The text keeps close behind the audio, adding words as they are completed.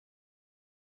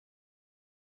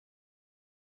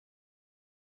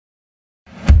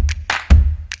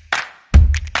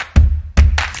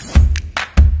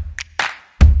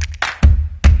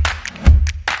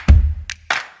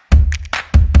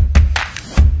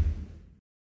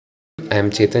I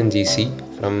am CHETAN G C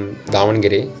from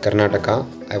Davanagere, Karnataka.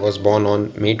 I was born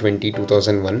on May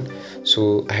 2001.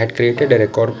 So I had created a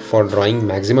record for drawing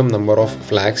maximum number of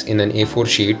flags in an A4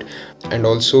 sheet, and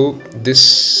also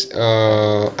this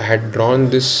I had drawn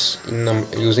this in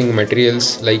using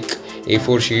materials like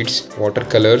A4 sheets,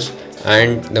 watercolors,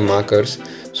 and the markers.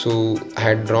 So I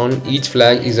had drawn each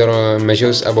flag is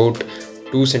measures about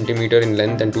 2 centimeter in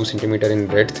length and 2 centimeter in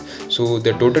breadth. So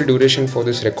the total duration for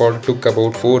this record took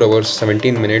about 4 hours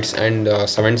 17 minutes and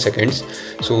 7 seconds.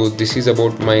 So this is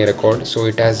about my record. So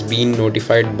it has been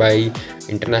notified by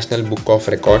International Book of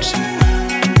Records.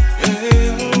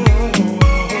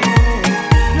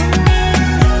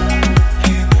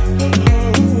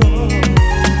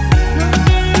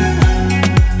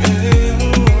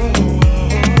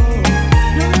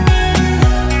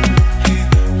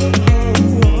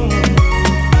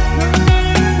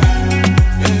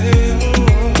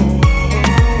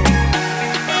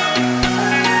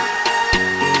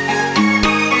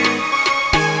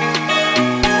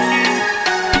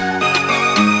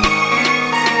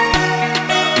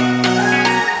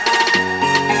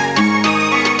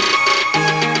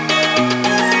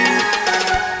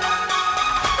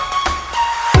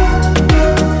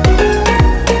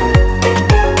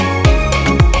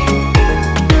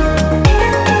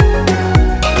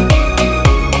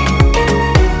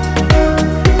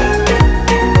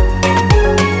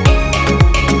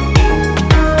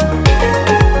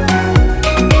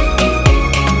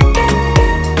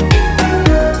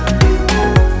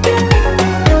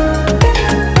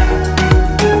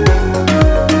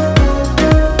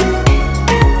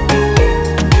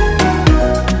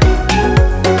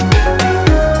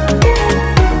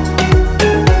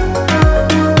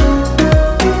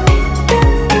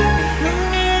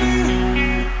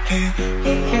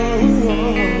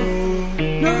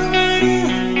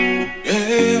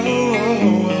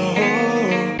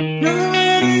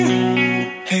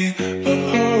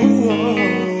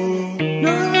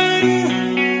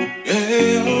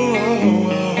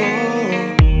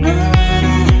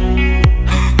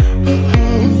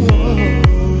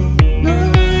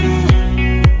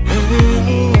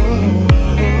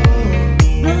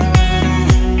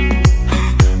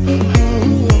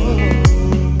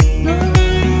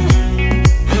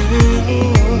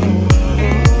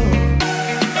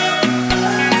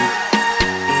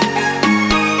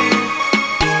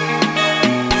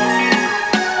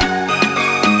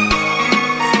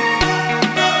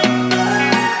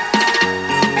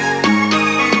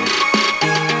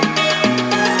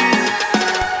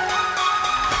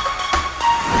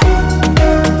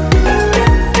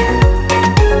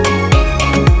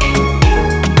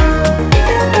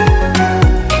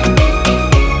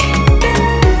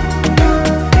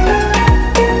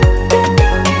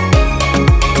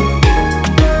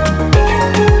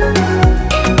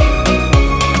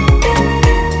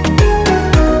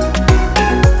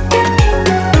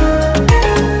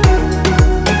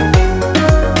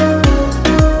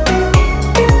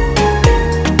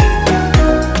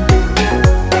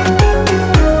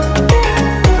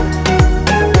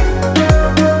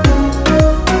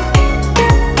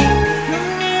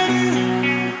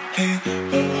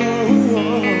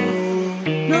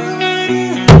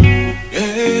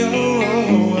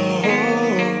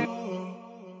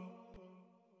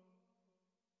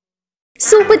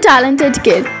 Super Talented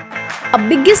Kid, a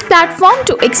biggest platform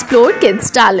to explore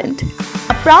kids' talent.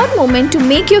 A proud moment to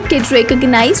make your kid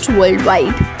recognized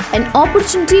worldwide. An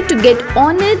opportunity to get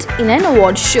honored in an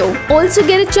award show. Also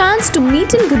get a chance to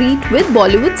meet and greet with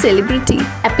Bollywood celebrity.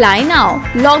 Apply now.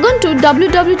 Log on to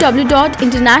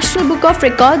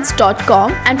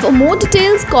www.internationalbookofrecords.com and for more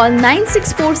details call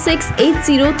 9646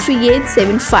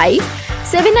 803875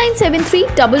 7973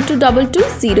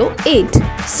 222208.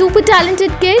 Super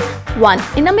Talented Kid, one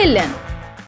in a million.